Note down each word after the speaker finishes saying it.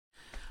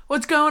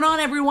What's going on,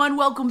 everyone?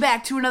 Welcome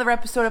back to another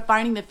episode of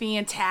Finding the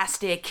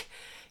Fantastic.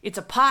 It's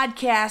a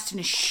podcast and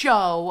a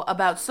show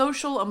about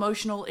social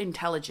emotional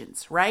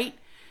intelligence, right?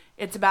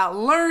 It's about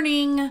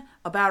learning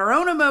about our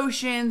own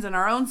emotions and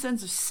our own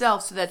sense of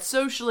self so that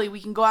socially we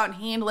can go out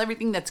and handle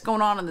everything that's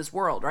going on in this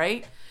world,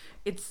 right?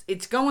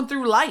 It's going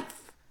through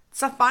life.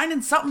 It's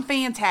finding something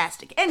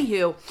fantastic.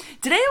 Anywho,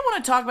 today I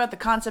want to talk about the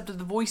concept of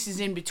the voices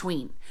in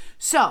between.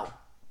 So,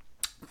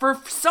 for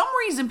some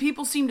reason,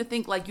 people seem to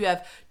think like you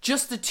have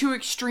just the two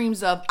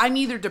extremes of I'm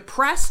either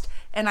depressed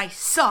and I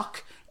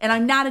suck and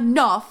I'm not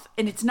enough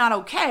and it's not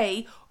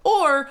okay,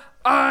 or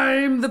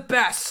I'm the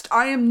best.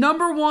 I am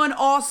number one,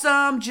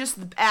 awesome, just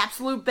the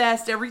absolute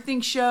best.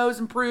 Everything shows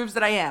and proves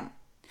that I am.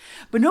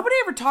 But nobody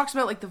ever talks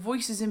about like the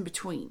voices in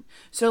between.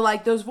 So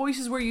like those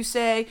voices where you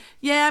say,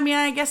 yeah, I mean,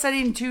 I guess I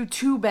didn't do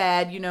too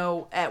bad,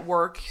 at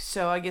work.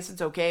 So I guess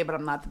it's okay, but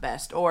I'm not the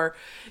best. Or,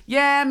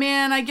 yeah,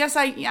 man, I guess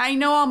I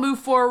know I'll move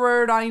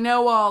forward. I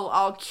know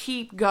I'll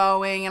keep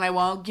going and I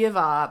won't give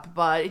up.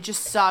 But it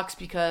just sucks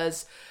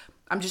because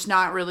I'm just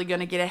not really going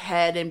to get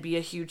ahead and be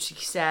a huge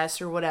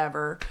success or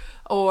whatever.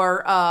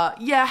 Or,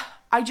 yeah,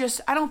 I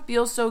don't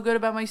feel so good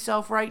about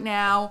myself right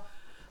now.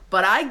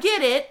 But I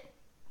get it.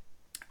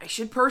 I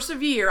should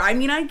persevere. I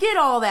mean, I get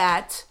all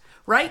that,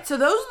 right? So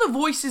those are the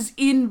voices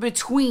in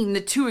between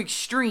the two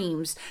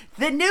extremes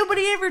that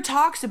nobody ever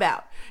talks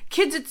about.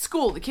 Kids at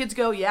school, the kids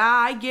go, yeah,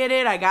 I get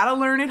it. I gotta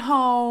learn at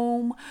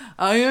home.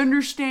 I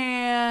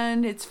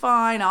understand. It's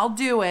fine. I'll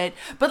do it.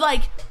 But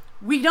like,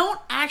 we don't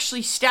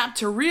actually stop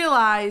to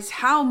realize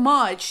how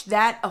much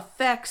that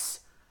affects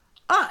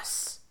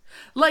us.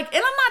 Like,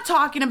 and I'm not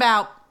talking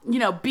about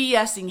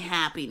BSing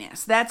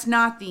happiness. That's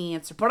not the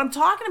answer. But I'm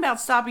talking about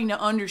stopping to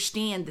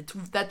understand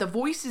that the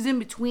voices in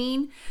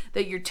between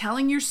that you're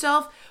telling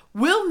yourself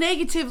will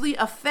negatively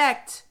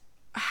affect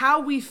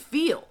how we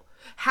feel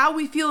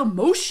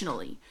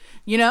emotionally.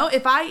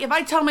 If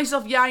I tell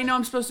myself, yeah, I know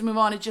I'm supposed to move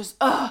on, it's just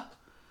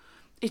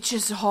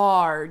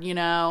hard,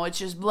 it's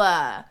just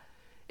blah.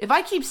 If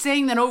I keep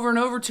saying that over and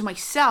over to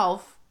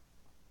myself,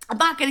 I'm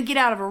not going to get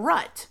out of a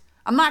rut.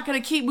 I'm not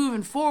going to keep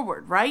moving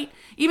forward, right?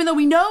 Even though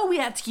we know we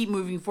have to keep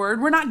moving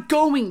forward, we're not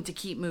going to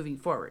keep moving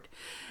forward.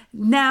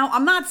 Now,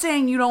 I'm not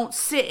saying you don't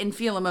sit and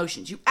feel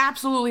emotions. You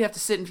absolutely have to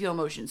sit and feel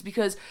emotions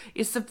because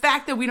it's the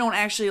fact that we don't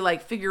actually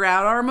figure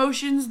out our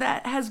emotions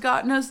that has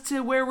gotten us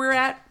to where we're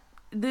at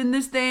in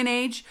this day and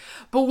age.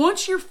 But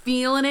once you're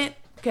feeling it,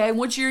 okay,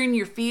 once you're in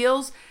your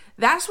feels,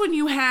 that's when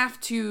you have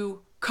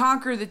to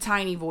conquer the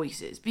tiny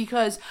voices,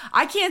 because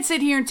I can't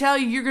sit here and tell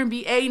you you're going to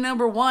be a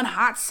number one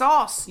hot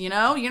sauce, you're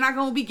not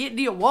going to be getting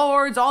the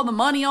awards, all the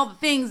money, all the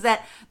things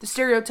that the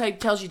stereotype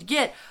tells you to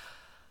get,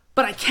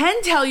 but I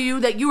can tell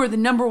you that you are the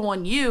number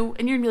one you,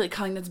 and you're going to be like,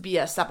 Colleen, that's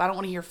BS stuff, I don't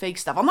want to hear fake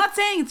stuff. I'm not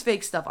saying it's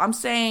fake stuff, I'm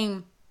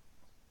saying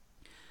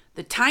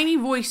the tiny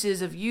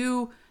voices of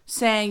you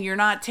saying you're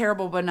not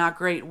terrible but not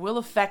great will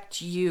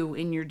affect you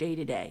in your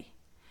day-to-day.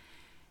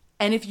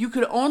 And if you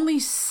could only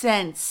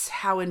sense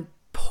how important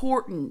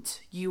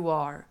you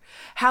are,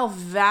 how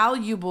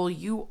valuable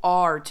you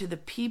are to the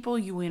people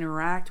you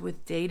interact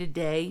with day to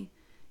day,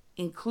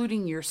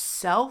 including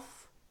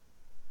yourself,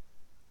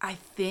 I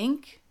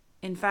think,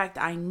 in fact,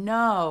 I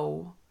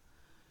know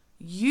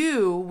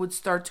you would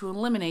start to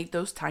eliminate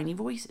those tiny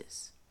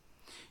voices.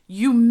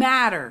 You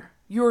matter.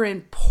 You're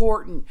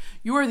important.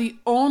 You are the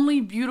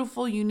only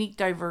beautiful, unique,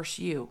 diverse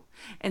you.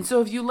 And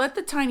so if you let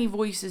the tiny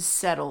voices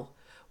settle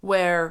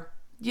where,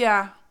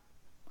 yeah,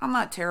 I'm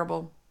not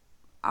terrible,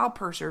 I'll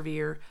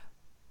persevere,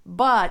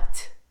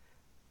 but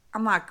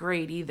I'm not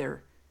great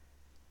either,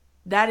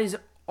 that is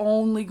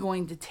only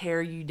going to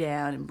tear you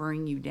down and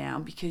bring you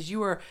down, because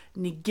you are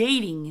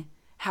negating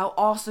how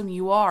awesome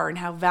you are and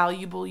how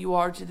valuable you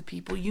are to the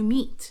people you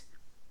meet.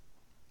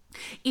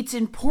 It's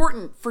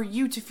important for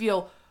you to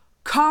feel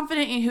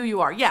confident in who you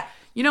are. Yeah,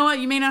 you know what?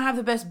 You may not have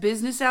the best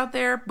business out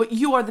there, but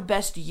you are the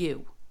best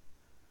you.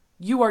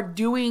 You are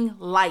doing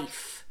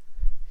life.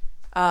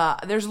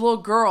 There's a little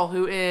girl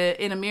who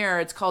in a mirror,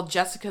 it's called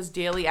Jessica's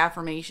Daily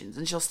Affirmations,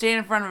 and she'll stand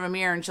in front of a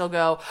mirror and she'll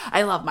go,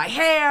 I love my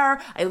hair,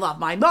 I love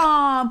my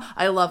mom,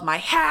 I love my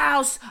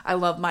house, I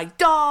love my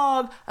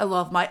dog, I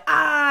love my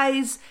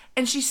eyes,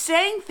 and she's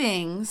saying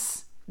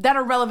things that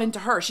are relevant to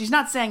her. She's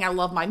not saying I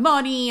love my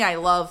money, I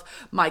love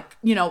my,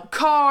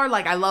 car,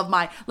 I love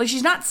my,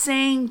 she's not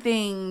saying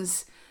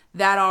things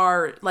that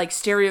are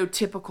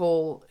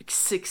stereotypical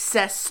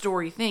success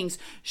story things.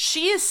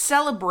 She is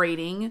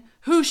celebrating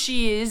who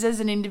she is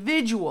as an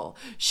individual.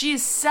 She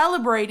is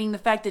celebrating the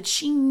fact that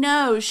she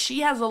knows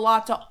she has a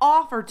lot to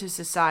offer to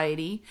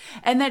society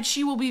and that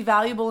she will be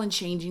valuable in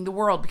changing the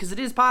world, because it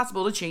is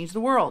possible to change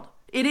the world.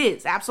 It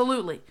is,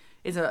 absolutely.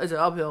 It's an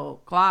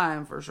uphill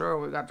climb for sure.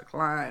 We got to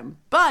climb,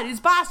 but it's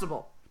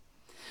possible.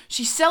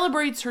 She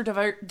celebrates her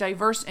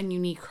diverse and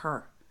unique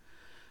her.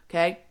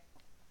 Okay?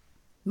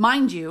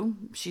 Mind you,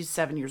 she's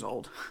 7 years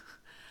old.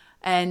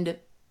 And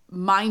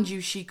mind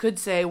you, she could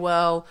say,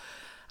 well,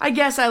 I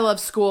guess I love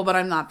school, but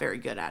I'm not very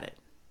good at it.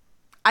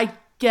 I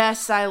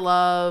guess I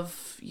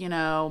love,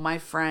 my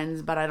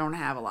friends, but I don't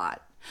have a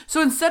lot.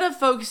 So instead of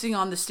focusing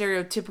on the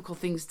stereotypical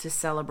things to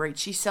celebrate,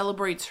 she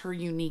celebrates her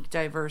unique,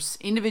 diverse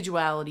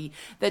individuality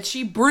that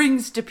she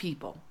brings to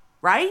people,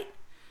 right?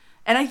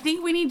 And I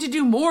think we need to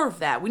do more of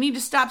that. We need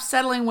to stop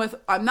settling with,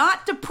 I'm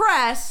not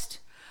depressed,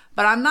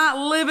 but I'm not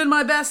living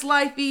my best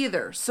life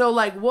either. So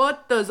like,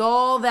 what does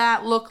all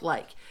that look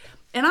like?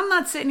 And I'm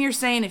not sitting here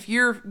saying if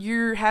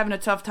you're having a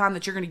tough time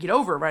that you're going to get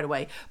over it right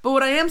away. But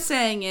what I am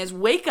saying is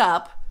wake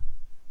up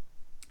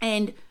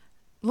and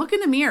look in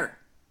the mirror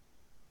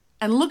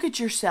and look at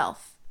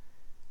yourself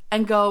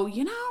and go,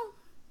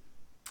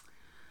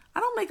 I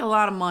don't make a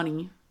lot of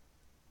money.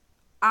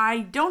 I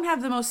don't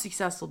have the most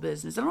successful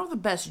business. I don't have the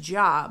best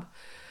job,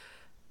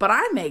 but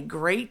I make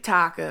great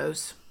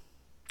tacos.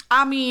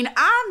 I mean,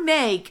 I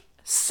make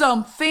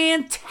some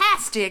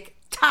fantastic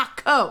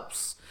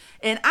tacos,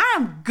 and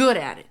I'm good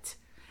at it.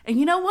 And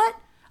you know what?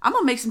 I'm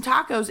going to make some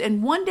tacos,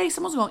 and one day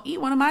someone's going to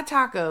eat one of my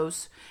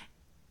tacos,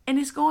 and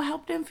it's going to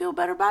help them feel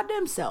better about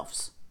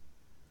themselves.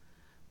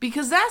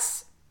 Because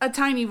that's a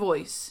tiny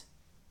voice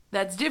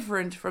that's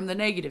different from the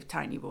negative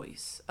tiny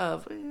voice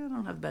of, I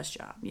don't have the best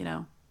job,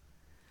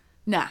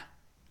 Nah,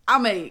 I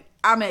make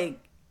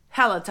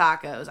hella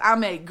tacos. I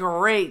make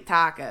great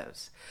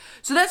tacos.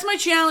 So that's my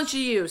challenge to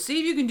you. See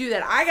if you can do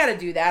that. I got to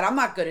do that. I'm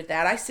not good at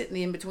that. I sit in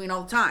the in-between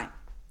all the time.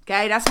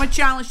 Okay, that's my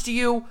challenge to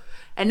you.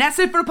 And that's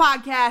it for the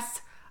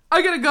podcast.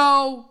 I got to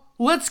go.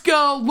 Let's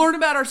go learn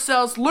about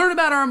ourselves, learn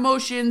about our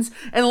emotions,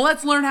 and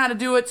let's learn how to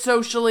do it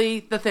socially,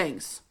 the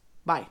things.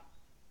 Bye.